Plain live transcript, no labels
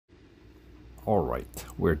Alright,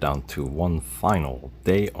 we're down to one final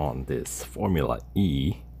day on this Formula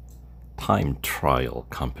E time trial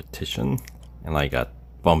competition, and I got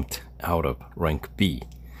bumped out of rank B.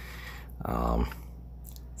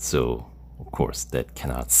 So of course that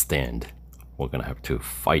cannot stand. We're gonna have to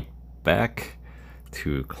fight back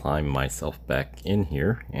to climb myself back in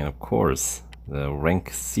here, and of course the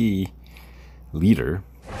rank C leader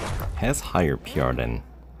has higher PR than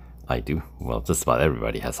I do. Well, just about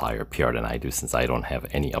everybody has higher PR than I do, since I don't have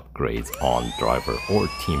any upgrades on driver or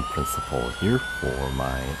team principal here for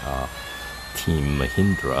my team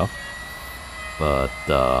Mahindra. But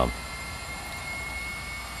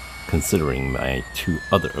considering my two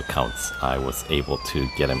other accounts, I was able to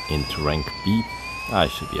get them into rank B. I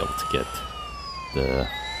should be able to get the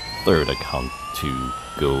third account to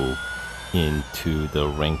go into the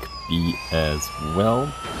rank B as well.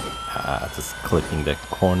 Just clipping that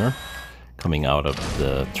corner coming out of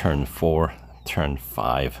the turn 4, turn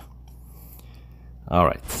 5.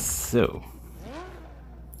 Alright, so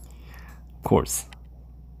of course,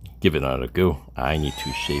 give it another go. I need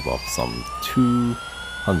to shave off some 0.02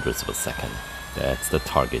 of a second. That's the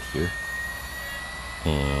target here.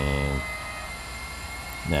 And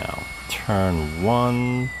now turn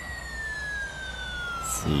 1.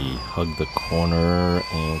 See, hug the corner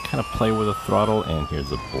and kind of play with the throttle, and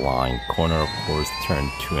here's a blind corner, of course.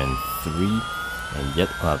 Turn 2 and 3, and yet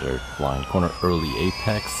another blind corner. Early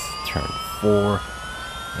apex, turn 4,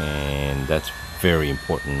 and that's very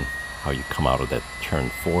important how you come out of that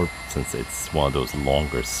turn 4, since it's one of those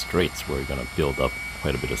longer straights where you're gonna build up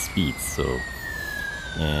quite a bit of speed. So,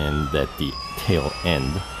 and at the tail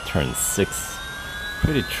end, turn 6,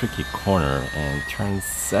 pretty tricky corner, and turn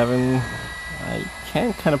 7, I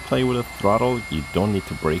can kind of play with the throttle. You don't need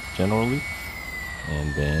to brake generally.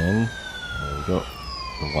 And then there we go.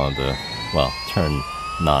 One of the, well, turn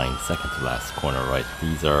 9, second to last corner, right?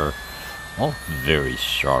 These are all very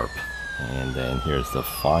sharp. And then here's the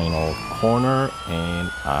final corner,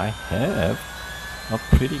 and I have a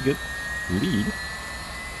pretty good lead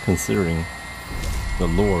considering the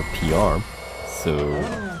lower PR. So,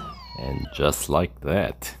 and just like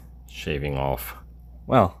that, shaving off,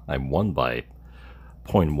 well, I won by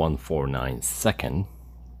 0.149 second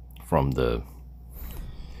from the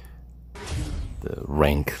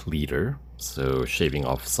rank leader, so shaving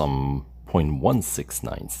off some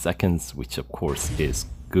 0.169 seconds, which of course is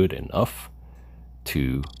good enough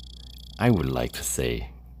to, I would like to say,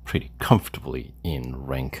 pretty comfortably in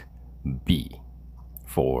rank B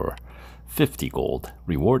for 50 gold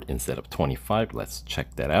reward instead of 25. Let's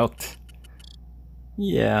check that out.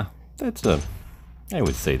 Yeah, that's a, I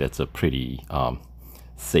would say that's a pretty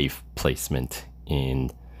safe placement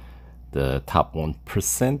in the top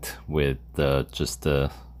 1% with just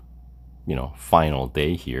the, you know, final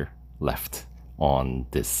day here left on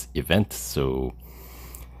this event. So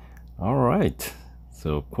all right,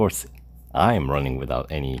 so of course I am running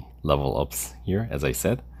without any level ups here, as I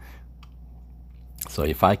said. So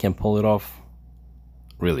if I can pull it off,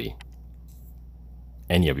 really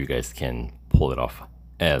any of you guys can pull it off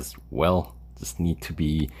as well. Just need to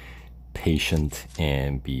be patient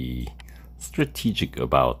and be strategic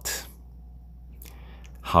about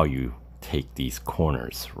how you take these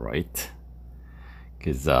corners, right?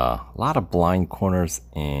 Because a lot of blind corners,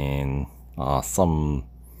 and some,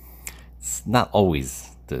 it's not always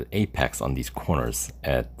the apex on these corners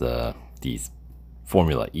at these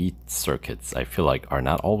Formula E circuits, I feel like, are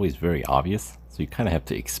not always very obvious. So you kind of have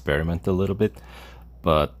to experiment a little bit.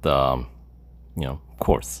 But you know, of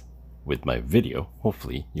course, with my video,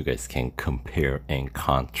 hopefully you guys can compare and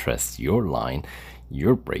contrast your line,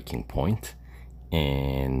 your breaking point,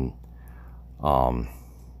 and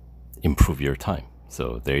improve your time.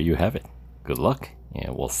 So there you have it. Good luck,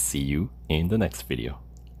 and we'll see you in the next video.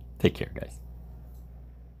 Take care, guys.